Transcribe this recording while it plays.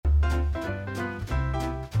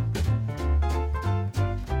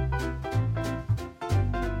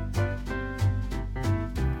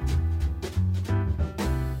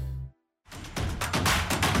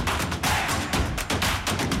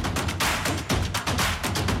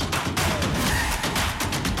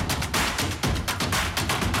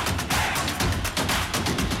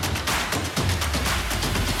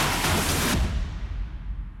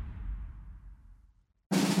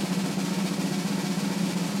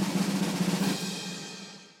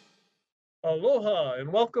Aloha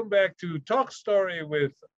and welcome back to Talk Story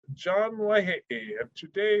with John Waihee. And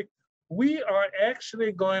today we are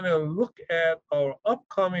actually going to look at our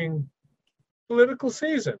upcoming political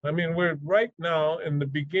season. I mean, we're right now in the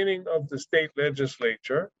beginning of the state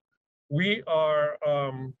legislature. We are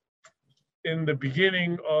in the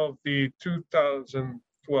beginning of the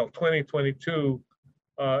 2022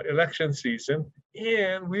 election season,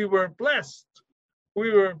 and we were blessed.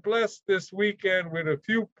 We were blessed this weekend with a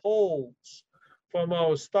few polls from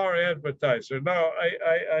our star advertiser. Now,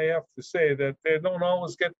 I have to say that they don't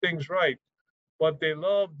always get things right, but they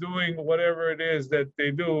love doing whatever it is that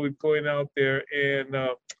they do, going out there and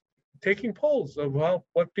taking polls of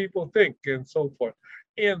what people think and so forth.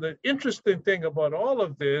 And the interesting thing about all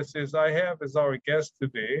of this is I have as our guest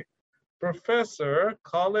today, Professor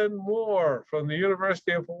Colin Moore from the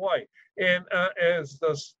University of Hawaii. And as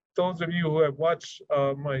those of you who have watched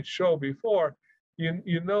my show before,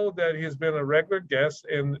 you know that he's been a regular guest,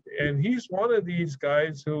 and he's one of these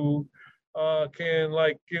guys who can,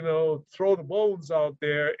 like, throw the bones out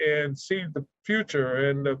there and see the future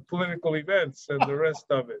and the political events and the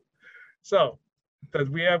rest of it. So, that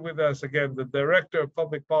we have with us again the Director of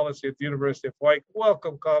Public Policy at the University of Hawaii.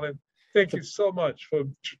 Welcome, Colin. Thank you so much for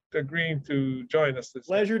agreeing to join us this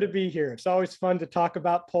Pleasure to be here. It's always fun to talk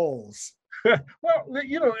about polls. Well,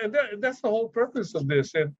 and that's the whole purpose of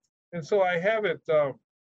this. And so I have it,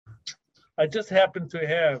 I just happened to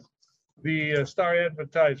have the Star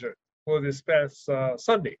Advertiser for this past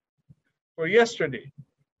Sunday, or yesterday.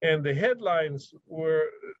 And the headlines were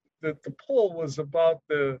that the poll was about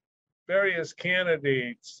the various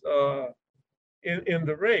candidates in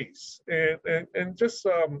the race. And just,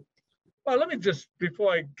 well, let me just,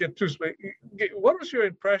 before I get too specific, what was your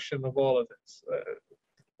impression of all of this?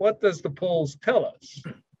 What does the polls tell us?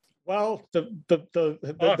 Well, the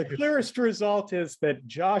clearest result is that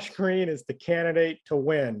Josh Green is the candidate to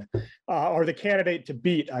win, or the candidate to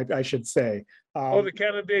beat, I should say. Or the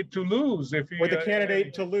candidate to lose, if you. Or the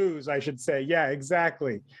candidate to lose, I should say. Yeah,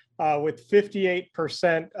 exactly. With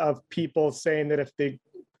 58% of people saying that if the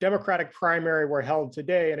Democratic primary were held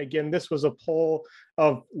today, and again, this was a poll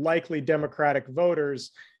of likely Democratic voters,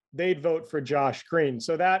 they'd vote for Josh Green.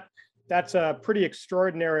 So that's a pretty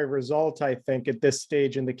extraordinary result, I think, at this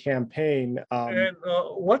stage in the campaign. And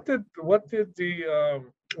what did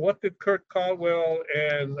Kurt Caldwell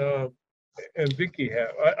and Vicky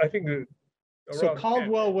have? I think so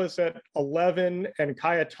Caldwell 10. Was at 11, and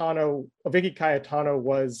Vicky Cayetano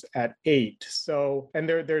was at 8. So, and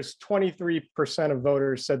there's 23% of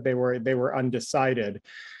voters said they were undecided.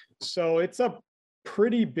 So it's a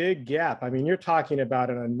pretty big gap. I mean, you're talking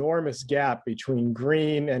about an enormous gap between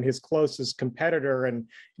Green and his closest competitor, and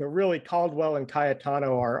really Caldwell and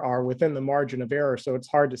Cayetano are within the margin of error. So it's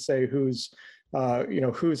hard to say who's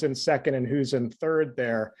in second and who's in third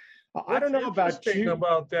there. I don't know about you.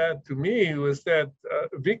 About that to me was that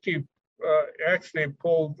Vicky actually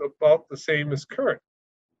polled about the same as Kurt,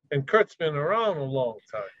 and Kurt's been around a long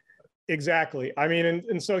time. Exactly. I mean,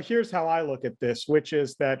 and so here's how I look at this, which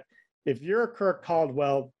is that if you're Kurt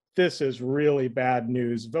Caldwell, this is really bad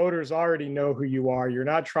news. Voters already know who you are. You're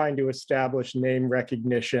not trying to establish name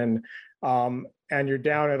recognition, and you're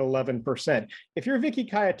down at 11%. If you're Vicky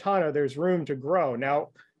Cayetano, there's room to grow.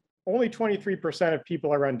 Now, only 23% of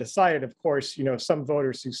people are undecided. Of course, some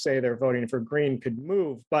voters who say they're voting for Green could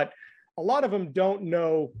move, but a lot of them don't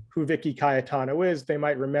know who Vicky Cayetano is. They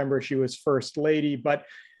might remember she was First Lady, but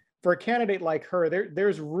for a candidate like her,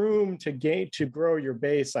 there's room to grow your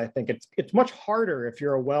base. I think it's much harder if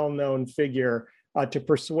you're a well-known figure to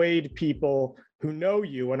persuade people who know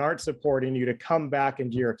you and aren't supporting you to come back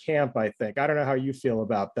into your camp, I think. I don't know how you feel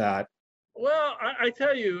about that. Well, I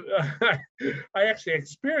tell you, I actually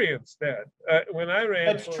experienced that when I ran.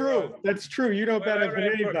 That's true. That's true. You know better than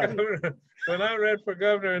anybody. When I ran for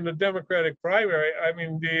governor in the Democratic primary, I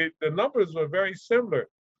mean, the numbers were very similar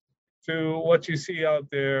to what you see out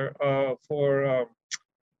there for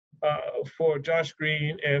Josh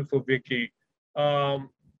Green and for Vicky,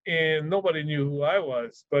 and nobody knew who I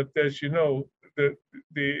was. But as you know, the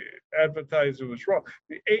advertiser was wrong,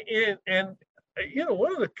 and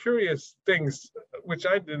one of the curious things, which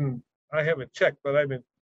I haven't checked, but I've been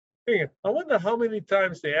thinking, I wonder how many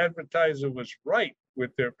times the advertiser was right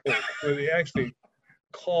with their poll, where they actually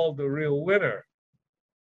called the real winner.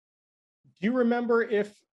 Do you remember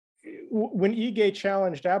when Ige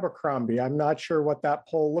challenged Abercrombie? I'm not sure what that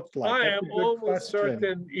poll looked like. I am almost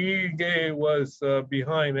certain Ige was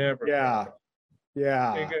behind Abercrombie.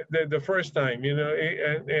 Yeah. The first time,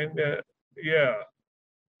 yeah.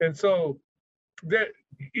 And so that,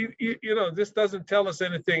 this doesn't tell us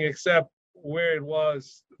anything except where it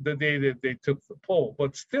was the day that they took the poll.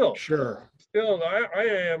 But still, Sure. I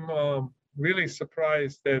am really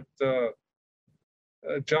surprised that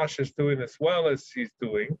Josh is doing as well as he's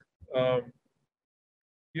doing. Um,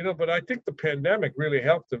 but I think the pandemic really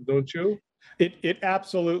helped him, don't you? It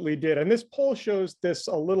absolutely did, and this poll shows this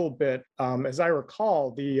a little bit. As I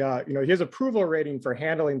recall, his approval rating for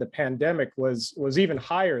handling the pandemic was even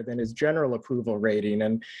higher than his general approval rating,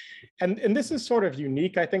 and this is sort of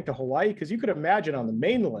unique, I think, to Hawaii, because you could imagine on the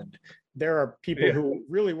mainland there are people who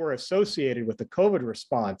really were associated with the COVID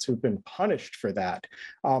response who've been punished for that.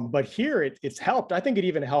 But here it's helped. I think it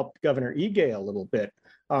even helped Governor Ige a little bit.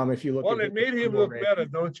 If you look well, it made him look better,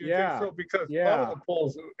 don't you think so? Because part of the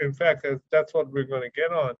polls, in fact, that's what we're going to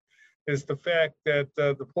get on, is the fact that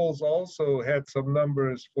the polls also had some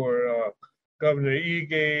numbers for Governor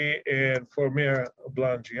Ige and for Mayor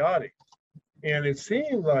Blangiardi. And it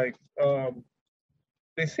seemed like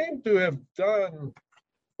they seem to have done,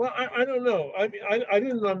 well, I don't know. I mean, I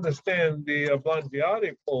didn't understand the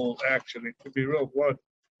Blangiardi poll, actually, to be real blunt,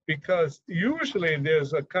 because usually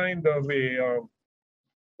there's a kind of a,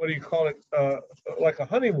 what do you call it? Like a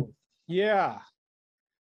honeymoon. Yeah,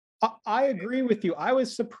 I agree with you. I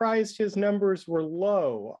was surprised his numbers were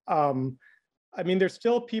low. I mean, there's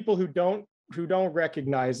still people who don't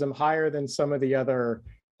recognize him higher than some of the other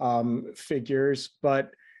figures, but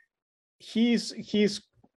he's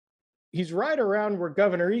right around where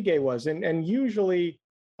Governor Ige was, and usually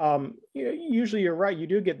you're right. You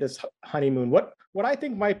do get this honeymoon. What I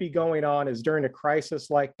think might be going on is during a crisis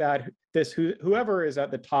like that, whoever is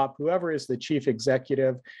at the top, whoever is the chief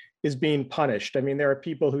executive, is being punished. I mean, there are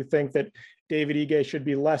people who think that David Ige should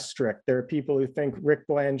be less strict. There are people who think Rick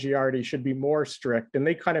Blangiardi should be more strict, and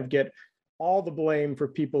they kind of get all the blame for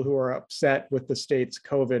people who are upset with the state's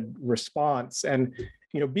COVID response. And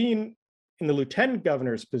being in the lieutenant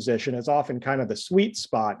governor's position is often kind of the sweet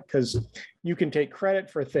spot, because you can take credit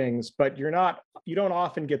for things, but you don't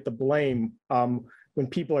often get the blame when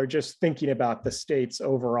people are just thinking about the state's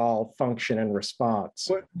overall function and response.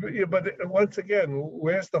 But once again,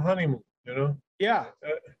 where's the honeymoon, Yeah.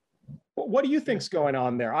 What do you think's going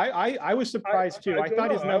on there? I was surprised too. I thought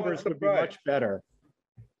his numbers would be much better.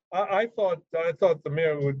 I thought the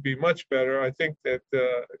mayor would be much better. I think that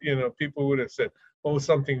people would have said, "Oh,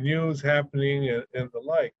 something new is happening," and the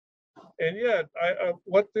like. And yet,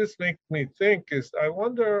 what this makes me think is, I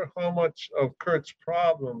wonder how much of Kurt's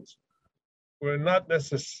problems were not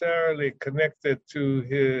necessarily connected to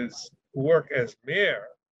his work as mayor,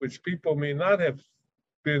 which people may not have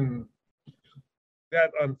been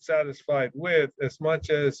that unsatisfied with, as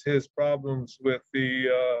much as his problems with the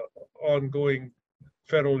ongoing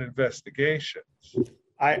federal investigations.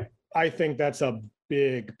 I think that's a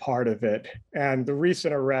big part of it. And the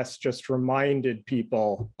recent arrests just reminded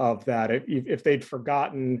people of that. If they'd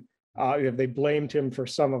forgotten, if they blamed him for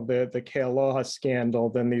some of the Kealoha scandal,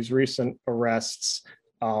 then these recent arrests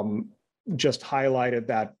just highlighted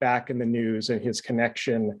that back in the news and his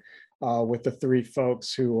connection with the three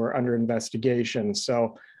folks who were under investigation.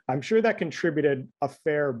 So I'm sure that contributed a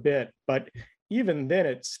fair bit, but even then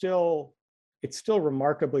it's still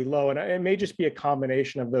remarkably low. And it may just be a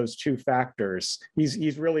combination of those two factors.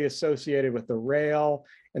 He's really associated with the rail,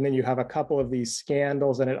 and then you have a couple of these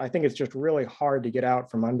scandals, and I think it's just really hard to get out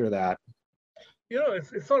from under that.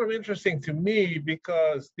 It's sort of interesting to me,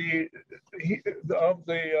 because of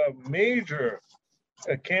the major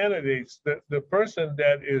candidates, the person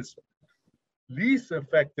that is least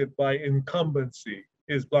affected by incumbency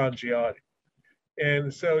is Blangiardi.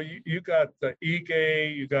 And so you got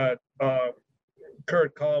Ige, you got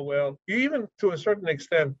Kurt Caldwell, even to a certain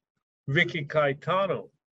extent, Vicky Cayetano.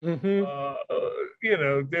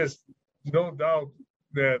 Mm-hmm. There's no doubt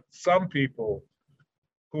that some people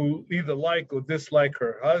who either like or dislike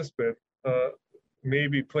her husband may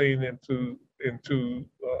be playing into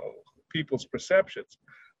people's perceptions.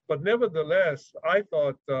 But nevertheless, I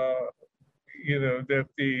thought, that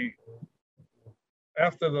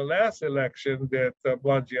after the last election, that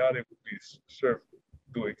Blangiardi would be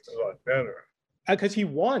doing a lot better. Because he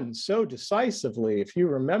won so decisively. If you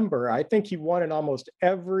remember, I think he won in almost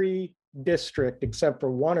every district except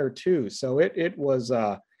for one or two. So it was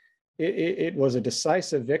a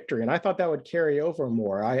decisive victory, and I thought that would carry over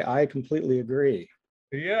more. I completely agree.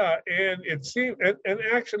 Yeah, and it seemed, and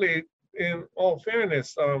actually, in all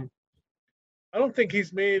fairness, I don't think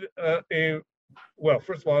he's made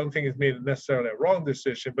first of all, I don't think he's made necessarily a wrong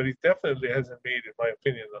decision, but he definitely hasn't made, in my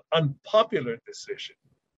opinion, an unpopular decision.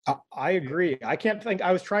 I agree. I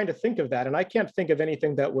was trying to think of that, and I can't think of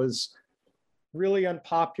anything that was really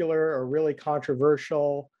unpopular or really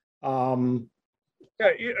controversial.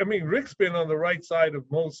 Yeah, I mean, Rick's been on the right side of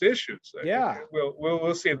most issues. Yeah.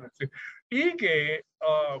 We'll see. Ige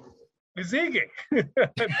is Ige. I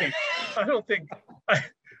mean, I don't think I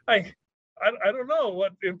I I don't know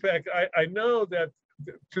what impact. I know that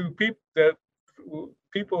to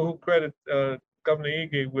people who credit Governor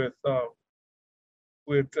Ige with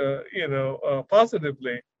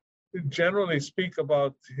positively generally speak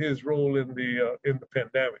about his role in the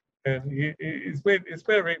pandemic, and it's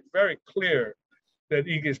very very clear that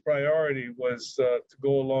Ige's priority was to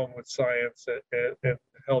go along with science and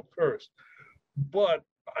health first. But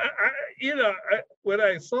when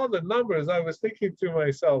I saw the numbers, I was thinking to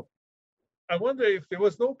myself, I wonder if there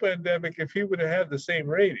was no pandemic, if he would have had the same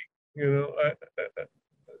rating.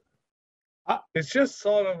 It's just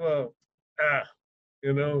sort of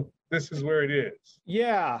this is where it is.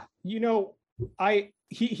 Yeah,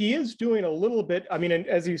 he is doing a little bit. I mean, and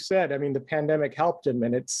as you said, I mean, the pandemic helped him,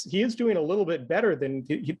 and he is doing a little bit better than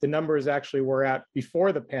the numbers actually were at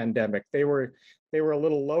before the pandemic. They were a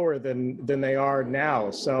little lower than they are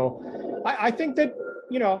now. So I think that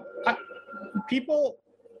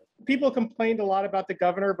people complained a lot about the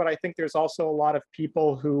governor, but I think there's also a lot of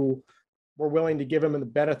people who were willing to give him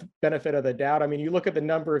the benefit of the doubt. I mean, you look at the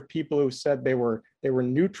number of people who said they were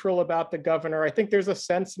neutral about the governor. I think there's a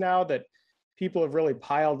sense now that people have really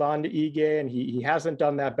piled on to Ige, and he hasn't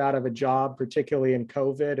done that bad of a job, particularly in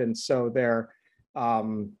COVID. And so they're a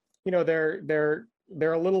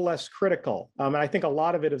little less critical. And I think a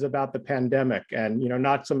lot of it is about the pandemic, and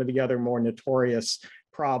not some of the other more notorious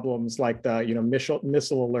problems like the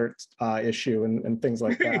missile alert issue and things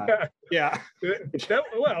like that. Yeah. Well,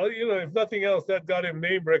 if nothing else, that got him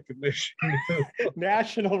name recognition.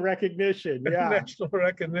 National recognition. Yeah. National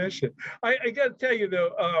recognition. I got to tell you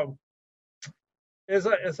though,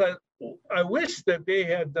 I wish that they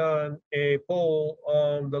had done a poll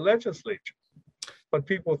on the legislature, what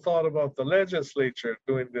people thought about the legislature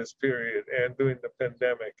during this period and during the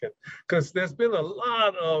pandemic, and because there's been a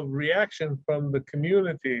lot of reaction from the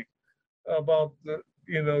community about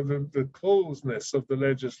the closeness of the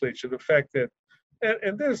legislature, the fact that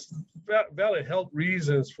and there's valid health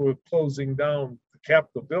reasons for closing down the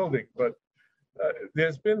Capitol building, but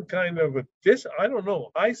there's been kind of I don't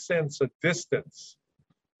know, I sense a distance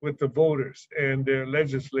with the voters and their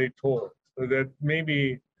legislators that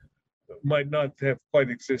maybe might not have quite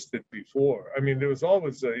existed before. I mean, there was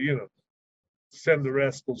always send the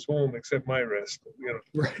rascals home except my rascal,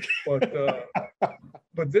 Right.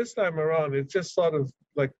 But this time around, it's just sort of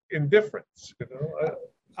like indifference,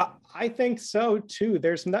 I think so too.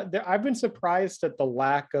 I've been surprised at the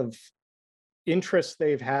lack of interest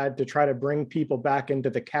they've had to try to bring people back into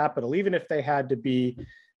the Capitol, even if they had to be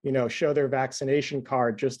show their vaccination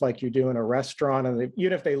card, just like you do in a restaurant. And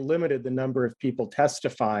even if they limited the number of people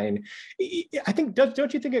testifying, I think,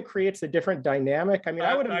 don't you think it creates a different dynamic? I mean,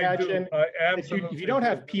 I would imagine if you don't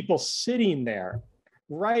have people sitting there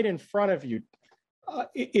right in front of you,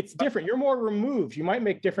 it's different. You're more removed. You might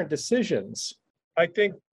make different decisions. I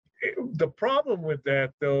think the problem with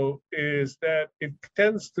that, though, is that it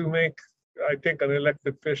tends to make, I think, an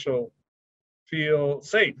elected official feel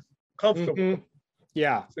safe, comfortable. Mm-hmm.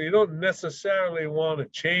 Yeah. So you don't necessarily want to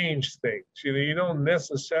change things. You don't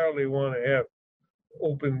necessarily want to have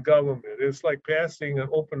open government. It's like passing an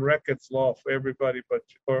open records law for everybody,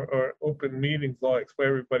 or open meetings law for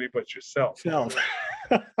everybody but yourself.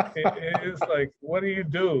 It is like, what do you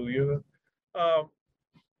do?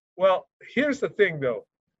 Well, here's the thing, though.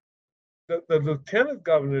 The lieutenant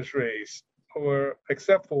governor's race,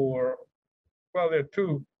 except for, there are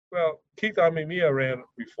two. Well, Keith Amemiya ran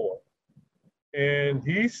before. And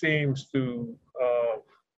he seems to,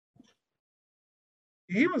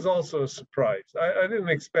 he was also a surprise. I didn't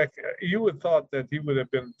expect, you would have thought that he would have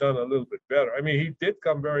been done a little bit better. I mean, he did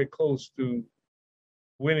come very close to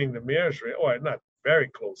winning the mayor's race. Or not very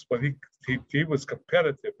close, but he was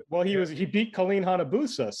competitive. Well, he beat Colleen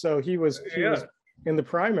Hanabusa, so he was in the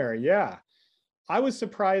primary. Yeah. I was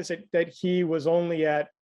surprised that he was only at,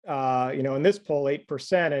 in this poll,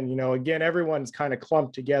 8%. And, again, everyone's kind of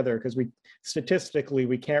clumped together because statistically,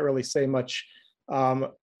 we can't really say much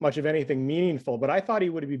of anything meaningful, but I thought he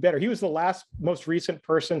would be better. He was the most recent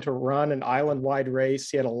person to run an island-wide race.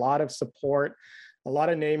 He had a lot of support, a lot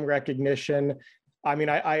of name recognition. I mean,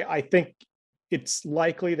 I think it's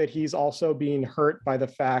likely that he's also being hurt by the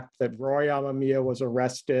fact that Roy Amemiya was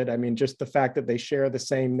arrested. I mean, just the fact that they share the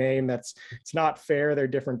same name, it's not fair. They're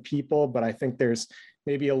different people, but I think there's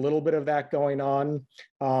maybe a little bit of that going on.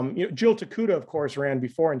 Jill Takuta, of course, ran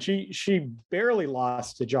before, and she barely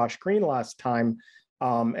lost to Josh Green last time.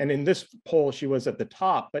 And in this poll, she was at the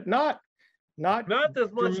top, but not Not Not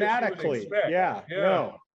as much as you would dramatically. expect. Yeah, Yeah.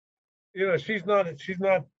 no,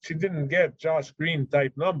 She didn't get Josh Green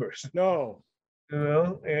type numbers, no.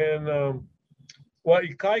 and well,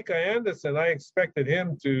 Ikaika Anderson, I expected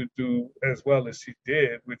him to do as well as he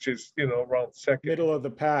did, which is, around second. Middle of the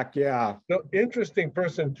pack, yeah. The interesting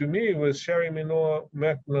person to me was Sherry Minor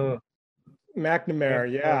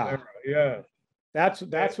McNamara, yeah. Yeah.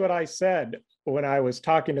 That's what I said when I was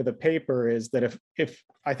talking to the paper, is that if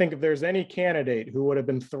I think if there's any candidate who would have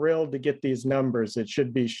been thrilled to get these numbers, it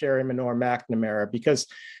should be Sherry Minor McNamara, because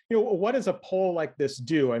what does a poll like this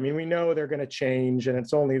do? I mean, we know they're going to change and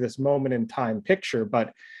it's only this moment in time picture,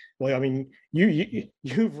 but well, I mean,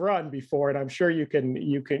 you've run before, and I'm sure you'd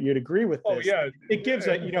agree with this. Oh yeah. It gives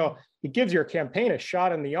it gives your campaign a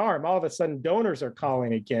shot in the arm. All of a sudden donors are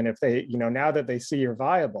calling again if they, now that they see you're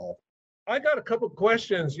viable. I got a couple of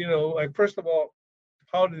questions, like first of all,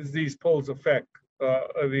 how does these polls affect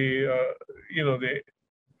they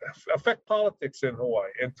affect politics in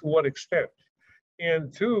Hawaii, and to what extent?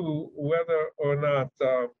 And two, whether or not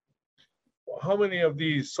how many of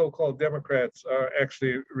these so-called Democrats are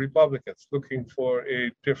actually Republicans looking for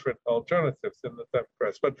a different alternative than the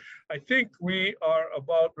Democrats. But I think we are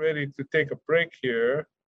about ready to take a break here.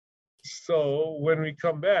 So when we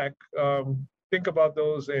come back, think about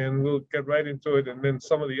those and we'll get right into it. And then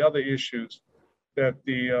some of the other issues that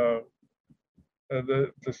the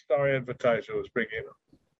Star Advertiser was bringing up.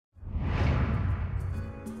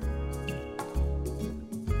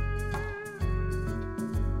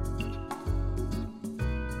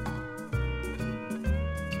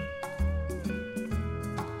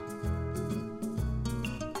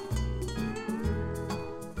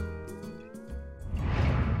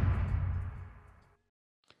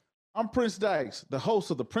 I'm Prince Dykes, the host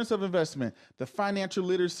of the Prince of Investment, the financial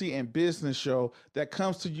literacy and business show that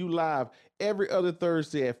comes to you live every other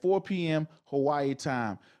Thursday at 4 p.m. Hawaii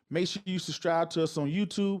time. Make sure you subscribe to us on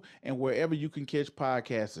YouTube and wherever you can catch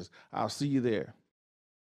podcasts. I'll see you there.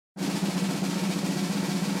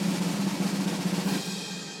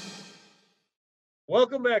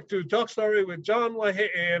 Welcome back to Talk Story with John Wahe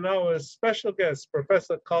and our special guest,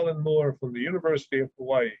 Professor Colin Moore from the University of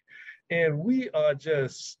Hawaii. And we are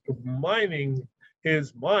just mining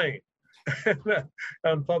his mind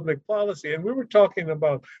on public policy. And we were talking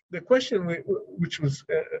about the question which was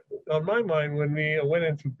on my mind when we went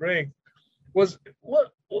into break was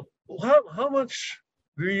how much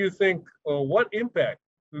do you think, or what impact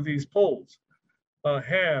do these polls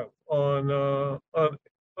have on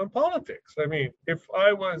politics? I mean, if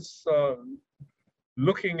I was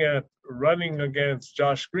looking at running against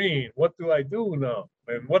Josh Green, what do I do now?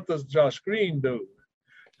 And what does Josh Green do?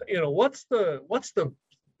 What's the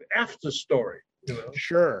after story?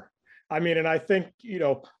 Sure. I mean, and I think,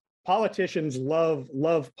 politicians love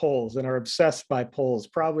polls and are obsessed by polls,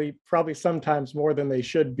 probably sometimes more than they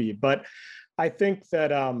should be. But I think that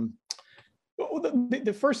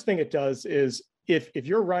the first thing it does is if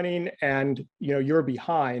you're running and you're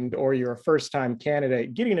behind, or you're a first-time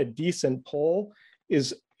candidate, getting a decent poll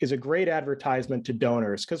is a great advertisement to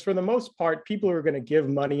donors, because for the most part, people who are going to give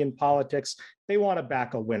money in politics, they want to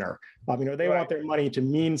back a winner. They want their money to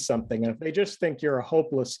mean something. And if they just think you're a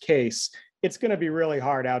hopeless case, it's going to be really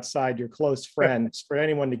hard outside your close friends for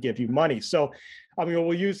anyone to give you money. So,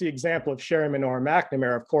 we'll use the example of Sherry Minor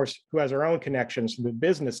McNamara, of course, who has her own connections from the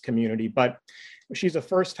business community, but she's a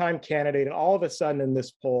first-time candidate, and all of a sudden in this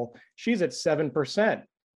poll, she's at 7%,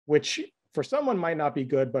 which for someone might not be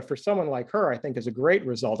good, but for someone like her, I think is a great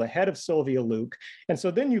result, ahead of Sylvia Luke. And so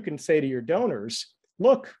then you can say to your donors,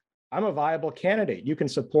 look, I'm a viable candidate. You can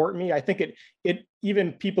support me. I think it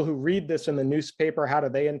even people who read this in the newspaper, how do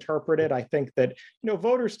they interpret it? I think that,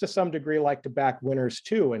 voters to some degree like to back winners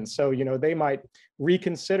too. And so, they might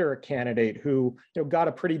reconsider a candidate who, got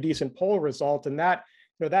a pretty decent poll result. And that,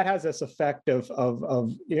 that has this effect of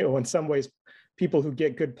in some ways, people who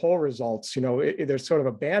get good poll results, there's sort of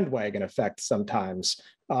a bandwagon effect sometimes.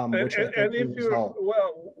 Which and if you're,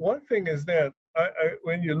 well, one thing is that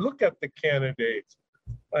when you look at the candidates,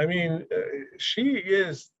 I mean, she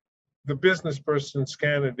is the business person's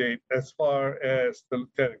candidate as far as the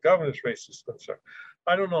lieutenant governor's race is concerned.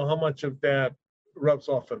 I don't know how much of that rubs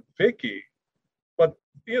off on Vicky, but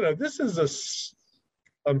this is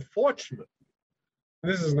unfortunate.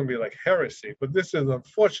 This is going to be like heresy, but this is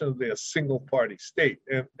unfortunately a single party state.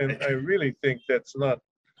 And I really think that's not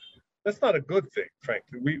a good thing,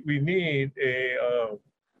 frankly. We need the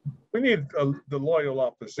loyal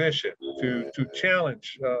opposition to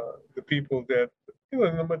challenge the people that,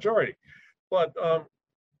 in the majority. But I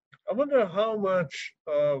wonder how much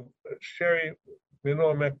of Sherry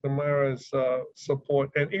Minoa McNamara's support,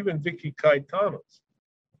 and even Vicky Cayetano's,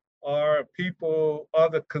 are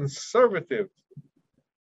the conservative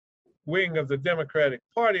wing of the Democratic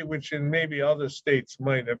Party, which in maybe other states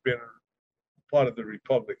might have been part of the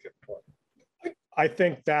Republican Party. I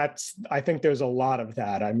think there's a lot of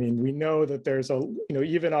that. I mean, we know that there's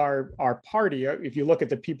even our party, if you look at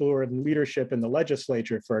the people who are in leadership in the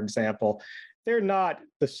legislature, for example, they're not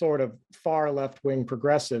the sort of far left-wing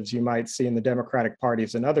progressives you might see in the Democratic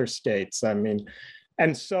parties in other states. I mean,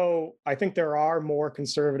 and so I think there are more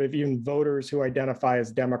conservative, even voters who identify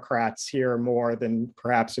as Democrats here more than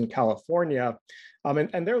perhaps in California.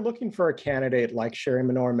 And they're looking for a candidate like Sherry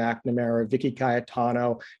Minoa McNamara, Vicky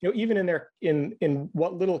Cayetano, even in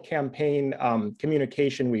what little campaign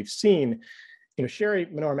communication we've seen, Sherry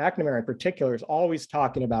Minoa McNamara in particular is always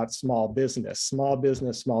talking about small business, a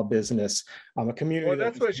community. Well,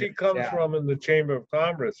 that's where she comes from in the Chamber of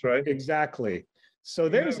Commerce, right? Exactly. So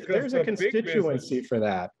there's a constituency for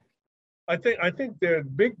that. I think their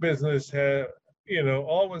big business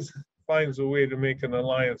always finds a way to make an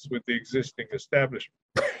alliance with the existing establishment.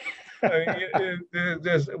 I mean,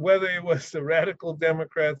 whether it was the radical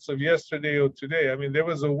Democrats of yesterday or today, I mean, there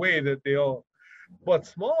was a way that but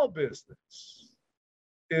small business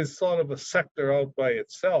is sort of a sector out by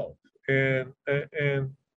itself and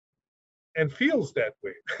feels that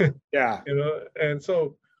way. Yeah. And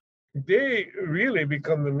so they really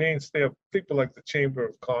become the mainstay of people like the Chamber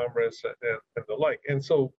of Commerce and the like. And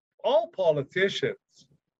so all politicians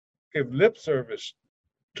give lip service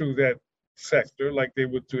to that sector like they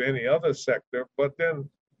would to any other sector, but then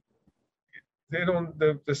they don't,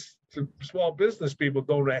 the small business people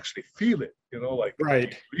don't actually feel it, like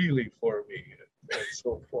right. Really for me and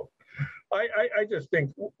so forth. I just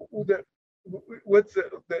think that what's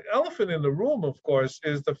the elephant in the room, of course,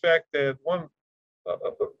 is the fact that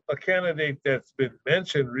a candidate that's been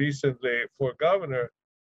mentioned recently for governor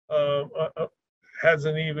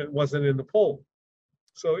wasn't in the poll.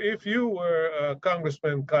 So if you were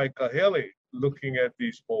Congressman Kai Kahele looking at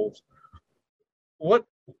these polls, what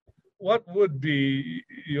would be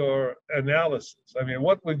your analysis? I mean,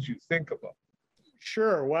 what would you think about?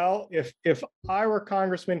 Sure. Well, if I were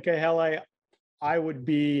Congressman Kahele, I would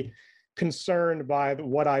be concerned by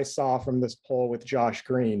what I saw from this poll with Josh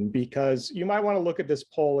Green, because you might want to look at this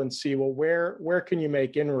poll and see, well, where can you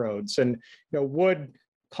make inroads? And would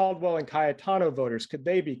Caldwell and Cayetano voters, could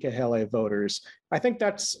they be Kahele voters? I think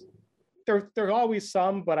there's always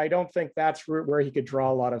some, but I don't think that's where he could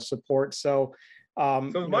draw a lot of support. So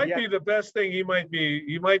it might be the best thing. He might be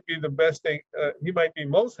the best thing. He might be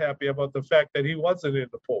most happy about the fact that he wasn't in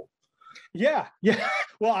the poll. Yeah.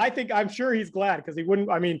 Well, I'm sure he's glad, because he wouldn't.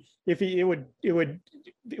 I mean, if it would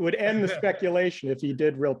end the speculation if he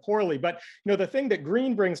did real poorly. But the thing that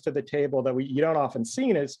Green brings to the table that you don't often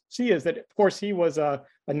see is that, of course, he was a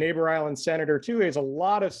neighbor island senator too. He has a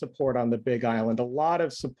lot of support on the Big Island, a lot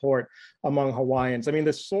of support among Hawaiians. I mean,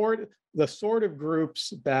 the sort of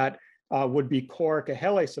groups that would be core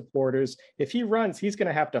Kahele supporters. If he runs, he's going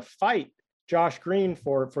to have to fight Josh Green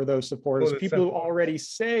for those supporters, people who already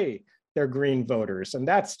say they're Green voters, and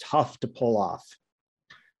that's tough to pull off.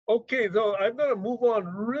 Okay, so I'm going to move on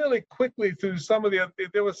really quickly through some of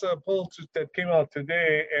there was a poll that came out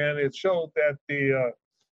today, and it showed that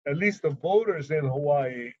at least the voters in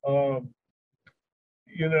Hawaii, are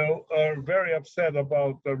very upset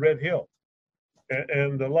about the Red Hill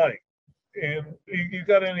and the like. And you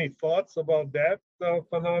got any thoughts about that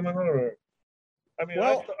phenomenon? Or, I mean,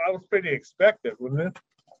 well, I was pretty expected, wasn't it?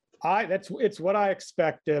 It's what I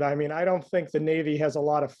expected. I mean, I don't think the Navy has a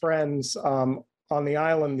lot of friends on the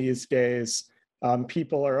island these days.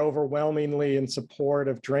 People are overwhelmingly in support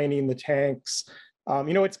of draining the tanks.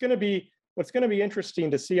 What's going to be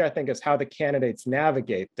interesting to see, I think, is how the candidates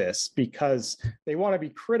navigate this, because they want to be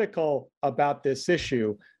critical about this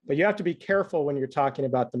issue, but you have to be careful when you're talking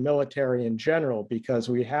about the military in general, because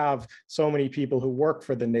we have so many people who work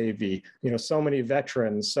for the Navy, so many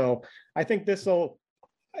veterans. So I think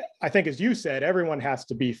as you said, everyone has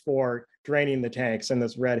to be for draining the tanks in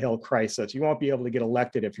this Red Hill crisis. You won't be able to get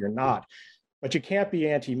elected if you're not. But you can't be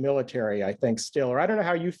anti-military, I think, still. Or I don't know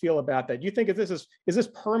how you feel about that. Do you think is this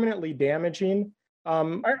permanently damaging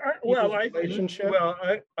relationship?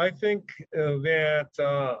 I think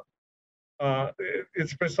that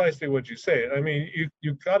it's precisely what you say. I mean,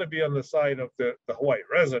 you got to be on the side of the Hawaii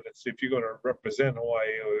residents if you're going to represent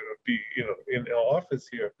Hawaii or be in the office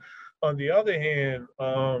here. On the other hand,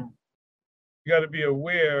 you got to be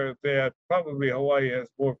aware that probably Hawaii has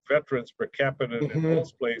more veterans per capita than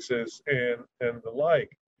most places and the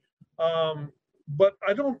like. But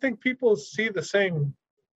I don't think people see the same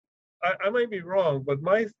I might be wrong, but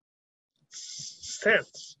my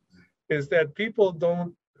sense is that people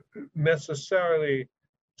don't necessarily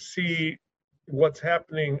see what's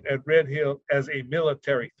happening at Red Hill as a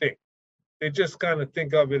military thing. They just kind of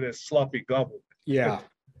think of it as sloppy government. Yeah.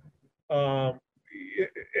 Um,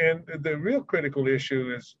 and the real critical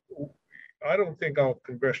issue is, I don't think our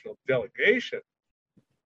congressional delegation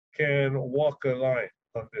can walk a line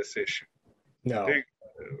on this issue. No.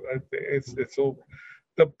 It's over.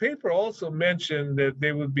 The paper also mentioned that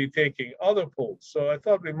they would be taking other polls. So I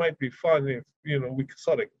thought it might be fun if, we could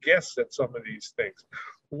sort of guess at some of these things.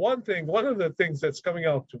 One of the things that's coming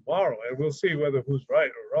out tomorrow, and we'll see whether who's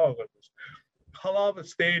right or wrong on this, Halawa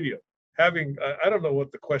Stadium having, I don't know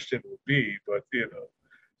what the question will be, but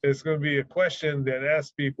there's going to be a question that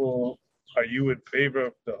asks people, are you in favor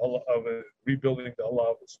of rebuilding the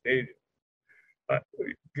Halawa Stadium?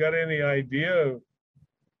 Got any idea?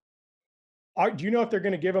 Do you know if they're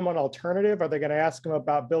going to give them an alternative? Are they going to ask them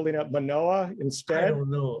about building up Manoa instead? I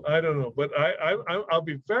don't know, but I'll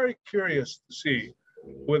be very curious to see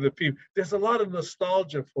whether people. There's a lot of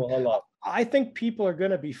nostalgia for Halawa. I think people are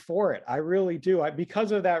going to be for it. I really do.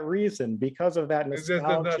 Because of that reason, because of that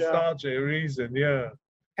nostalgia. There's the nostalgia reason, yeah.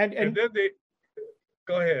 And then they.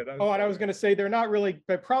 Go ahead. And I was going to say they're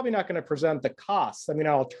probably not going to present the costs. I mean,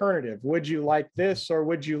 alternative. Would you like this, or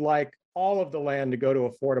would you like all of the land to go to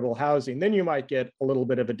affordable housing? Then you might get a little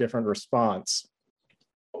bit of a different response.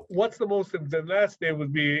 The last day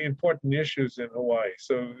would be important issues in Hawaii.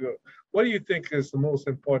 So what do you think is the most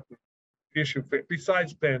important issue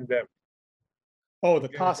besides pandemic? Oh, the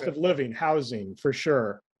cost of living, housing, for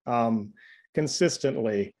sure,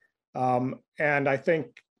 consistently. And I think,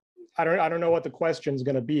 I don't know what the question is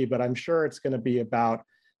going to be, but I'm sure it's going to be about,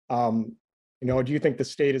 do you think the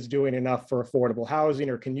state is doing enough for affordable housing,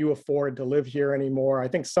 or can you afford to live here anymore? I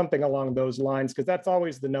think something along those lines, because that's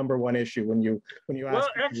always the number one issue when you ask. Well,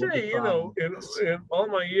 actually, in all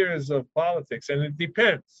my years of politics, and it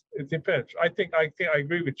depends. It depends. I think I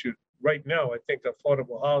agree with you right now. I think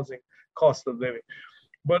affordable housing, cost of living,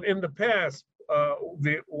 but in the past,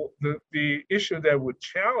 the issue that would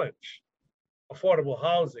challenge affordable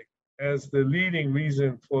housing as the leading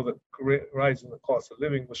reason for the rise in the cost of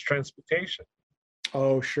living was transportation.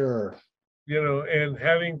 Oh, sure. And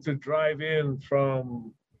having to drive in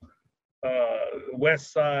from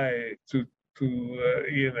west side to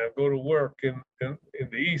go to work in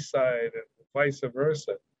the east side and vice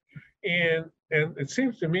versa. And it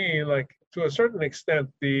seems to me like, to a certain extent,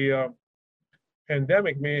 the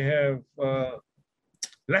pandemic may have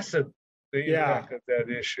lessened the impact of that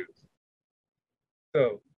issue.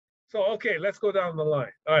 So okay, let's go down the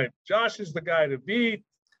line. All right, Josh is the guy to beat.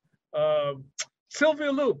 Sylvia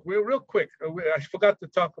Luke, we're real quick. I forgot to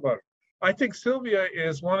talk about her. I think Sylvia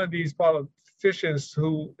is one of these politicians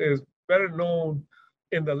who is better known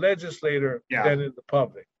in the legislature than in the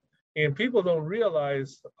public. And people don't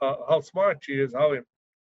realize how smart she is, how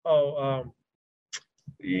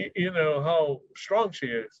strong she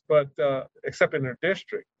is, but except in her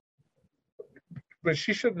district. But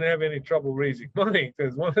she shouldn't have any trouble raising money,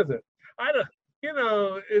 because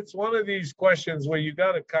it's one of these questions where you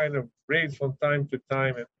got to kind of raise from time to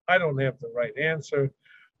time, and I don't have the right answer,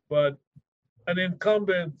 but an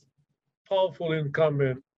incumbent, powerful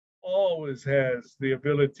incumbent, always has the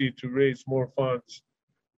ability to raise more funds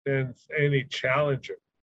than any challenger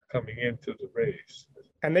coming into the race.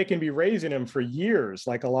 And they can be raising them for years,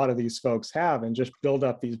 like a lot of these folks have, and just build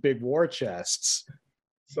up these big war chests.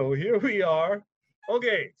 So here we are.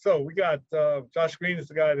 Okay, so we got Josh Green is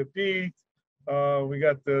the guy to beat. We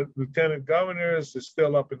got the lieutenant governors is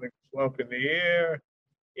still up in the air,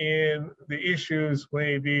 and the issues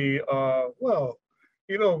may be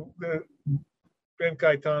Ben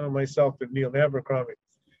Cayetano, myself, and Neil Abercrombie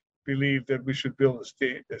believe that we should build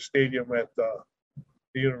a stadium at the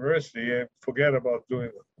university and forget about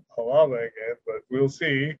doing Halawa again, but we'll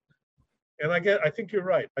see. And I think you're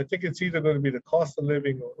right. I think it's either going to be the cost of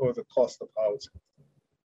living or the cost of housing.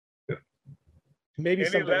 Maybe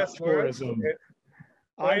any last tourism.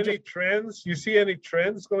 Any trends? You see any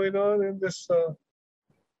trends going on in this?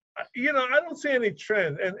 I don't see any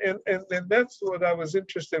trend, and that's what I was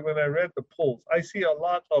interested when I read the polls. I see a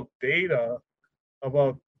lot of data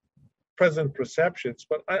about present perceptions,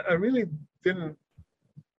 but I really didn't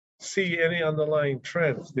see any underlying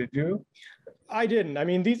trends. Did you? I didn't. I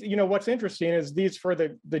mean, these, what's interesting is these, for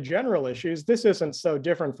the general issues, this isn't so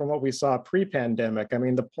different from what we saw pre-pandemic. I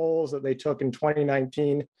mean, the polls that they took in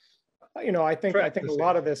 2019, I think a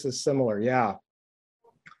lot of this is similar. Yeah.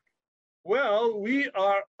 Well, we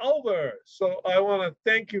are over. So I want to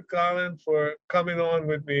thank you, Colin, for coming on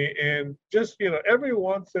with me. And just, every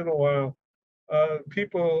once in a while,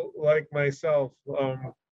 people like myself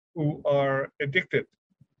who are addicted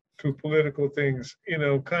to political things,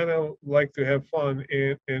 kind of like to have fun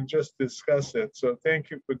and just discuss it. So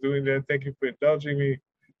thank you for doing that. Thank you for indulging me.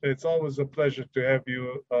 And it's always a pleasure to have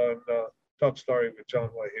you on Top Story with John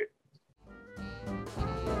Whitehead.